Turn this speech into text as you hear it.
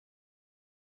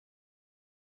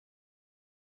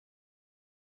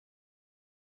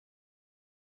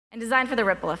And designed for the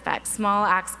ripple effect. Small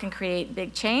acts can create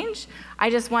big change. I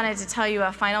just wanted to tell you a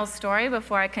final story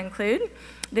before I conclude.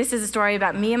 This is a story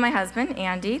about me and my husband,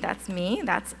 Andy. That's me,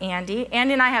 that's Andy.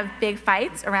 Andy and I have big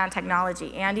fights around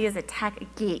technology. Andy is a tech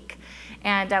geek.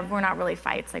 And we're not really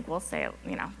fights, like we'll say,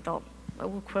 you know,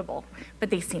 we'll quibble, but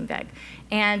they seem big.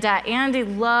 And Andy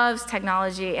loves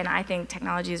technology, and I think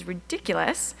technology is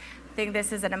ridiculous. I think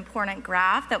this is an important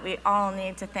graph that we all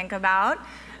need to think about.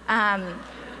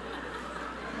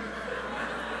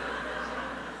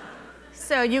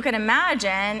 So you can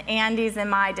imagine Andy's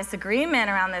and my disagreement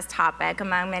around this topic,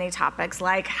 among many topics,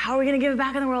 like how are we going to give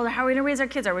back in the world, or how are we going to raise our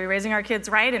kids, are we raising our kids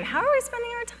right, and how are we spending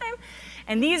our time?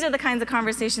 And these are the kinds of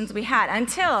conversations we had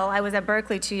until I was at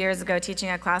Berkeley 2 years ago teaching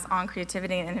a class on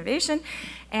creativity and innovation.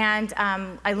 And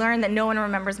I learned that no one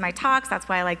remembers my talks. That's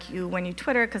why I like you when you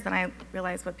Twitter, because then I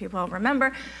realize what people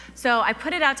remember. So I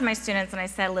put it out to my students and I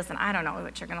said, listen, I don't know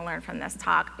what you're going to learn from this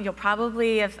talk. You'll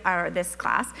probably, or this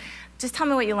class, just tell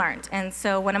me what you learned. And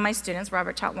so one of my students,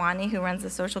 Robert Chatwani, who runs the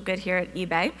social good here at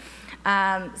eBay,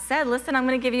 said, listen, I'm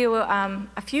going to give you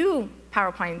a few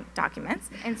PowerPoint documents.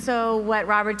 And so what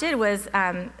Robert did was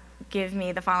give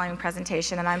me the following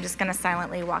presentation, and I'm just going to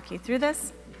silently walk you through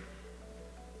this.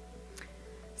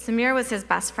 Samir was his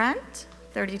best friend,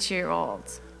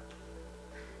 32-year-old.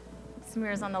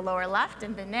 Samir is on the lower left,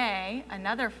 and Vinay,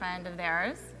 another friend of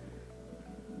theirs,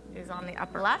 is on the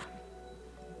upper left.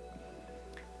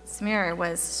 Samir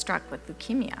was struck with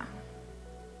leukemia.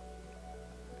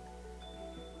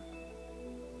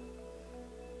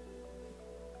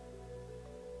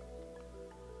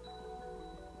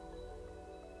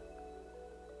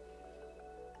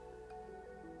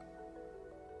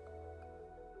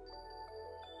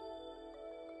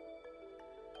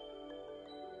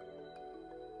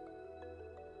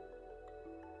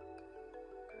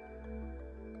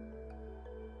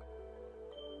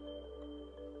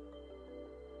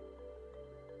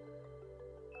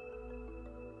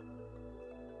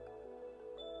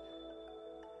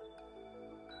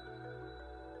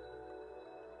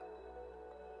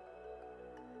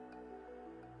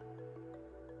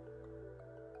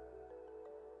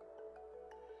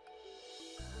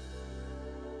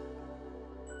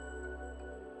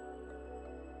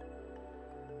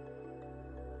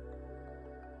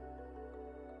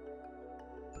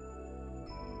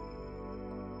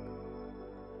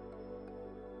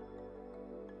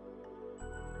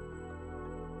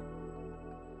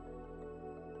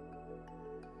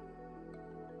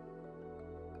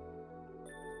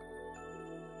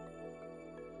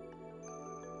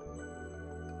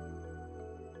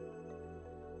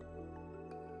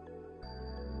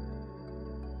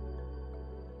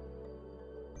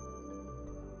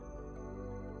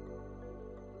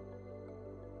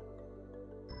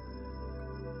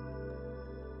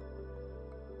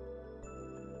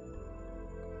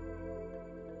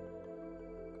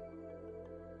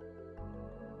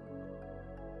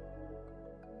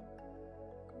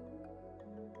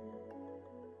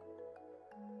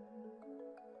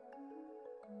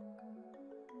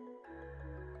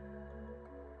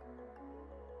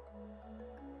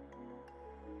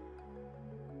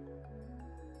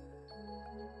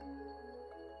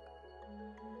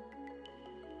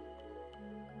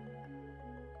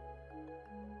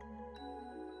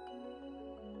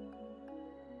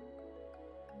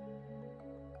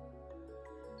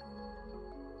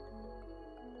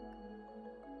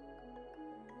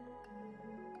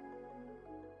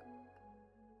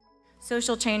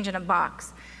 Social change in a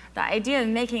box. The idea of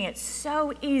making it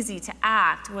so easy to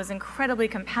act was incredibly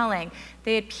compelling.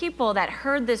 They had people that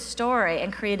heard this story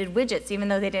and created widgets even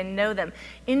though they didn't know them.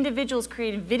 Individuals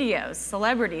created videos.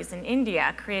 Celebrities in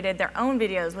India created their own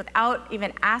videos without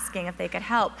even asking if they could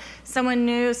help. Someone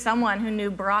who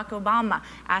knew Barack Obama,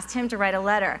 asked him to write a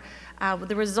letter.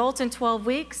 The result in 12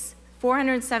 weeks,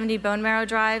 470 bone marrow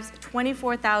drives,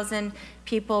 24,000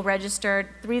 people registered,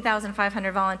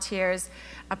 3,500 volunteers,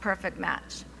 a perfect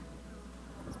match.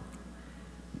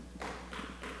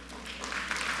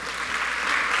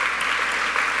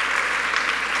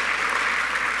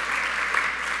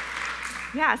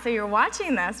 Yeah, so you're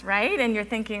watching this, right? And you're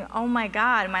thinking, oh my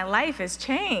God, my life has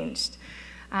changed.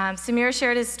 Samir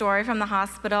shared his story from the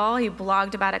hospital. He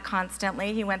blogged about it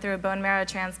constantly. He went through a bone marrow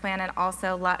transplant and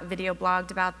also video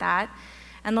blogged about that.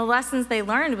 And the lessons they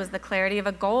learned was the clarity of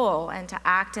a goal and to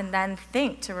act and then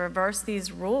think, to reverse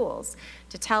these rules,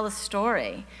 to tell a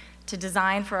story, to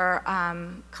design for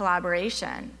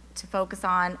collaboration, to focus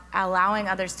on allowing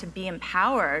others to be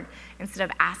empowered instead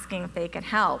of asking if they could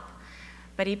help.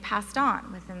 But he passed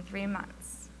on within 3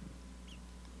 months.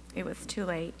 It was too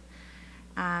late.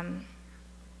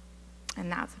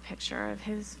 And that's a picture of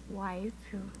his wife,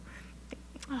 who,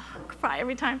 I cry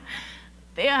every time.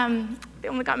 They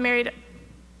only got married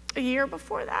a year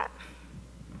before that.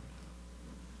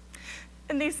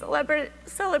 And they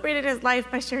celebrated his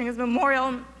life by sharing his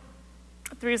memorial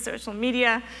through social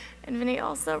media, and Vinay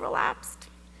also relapsed.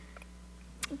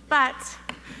 But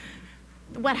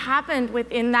what happened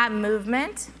within that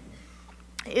movement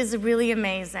is really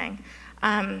amazing.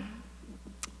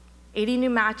 80 new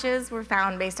matches were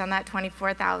found based on that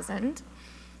 24,000.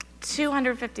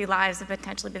 250 lives have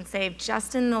potentially been saved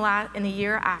just in the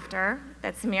year after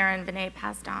that Samira and Vinay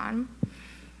passed on.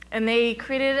 And they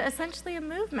created essentially a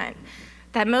movement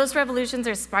that most revolutions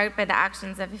are sparked by the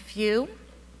actions of a few.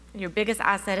 Your biggest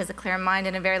asset is a clear mind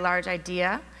and a very large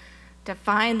idea. To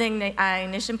find the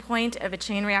ignition point of a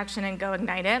chain reaction and go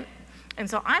ignite it. And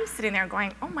so I'm sitting there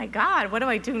going, oh my God, what do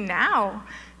I do now?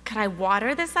 Could I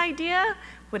water this idea?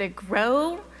 Would it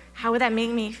grow? How would that make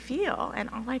me feel? And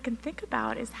all I can think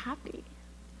about is happy.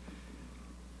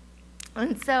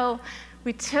 And so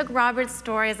we took Robert's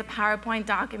story as a PowerPoint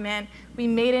document. We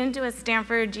made it into a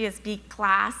Stanford GSB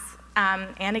class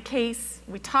and a case.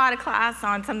 We taught a class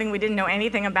on something we didn't know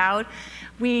anything about.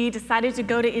 We decided to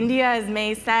go to India, as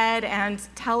May said, and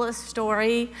tell a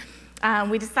story.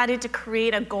 We decided to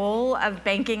create a goal of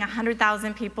banking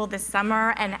 100,000 people this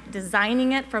summer and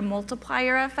designing it for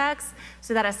multiplier effects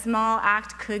so that a small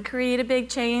act could create a big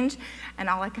change, and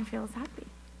all I can feel is happy.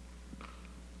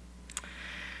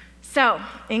 So,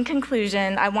 in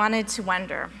conclusion, I wanted to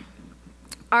wonder,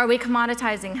 are we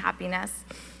commoditizing happiness?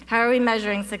 How are we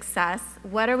measuring success?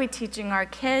 What are we teaching our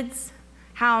kids?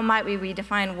 How might we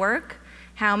redefine work?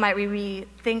 How might we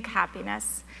rethink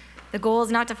happiness? The goal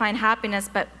is not to find happiness,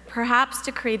 but perhaps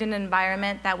to create an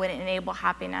environment that would enable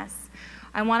happiness.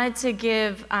 I wanted to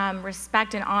give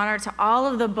respect and honor to all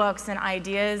of the books and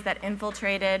ideas that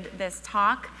infiltrated this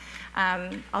talk.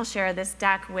 I'll share this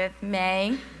deck with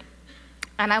May.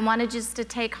 And I wanted just to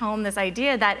take home this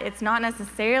idea that it's not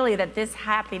necessarily that this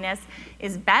happiness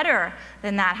is better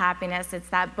than that happiness. It's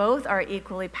that both are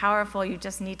equally powerful. You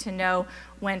just need to know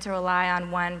when to rely on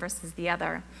one versus the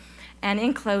other. And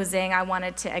in closing, I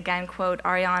wanted to again quote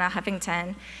Arianna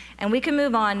Huffington. And we can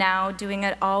move on now, doing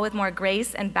it all with more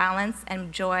grace and balance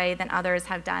and joy than others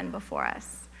have done before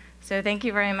us. So thank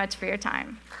you very much for your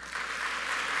time.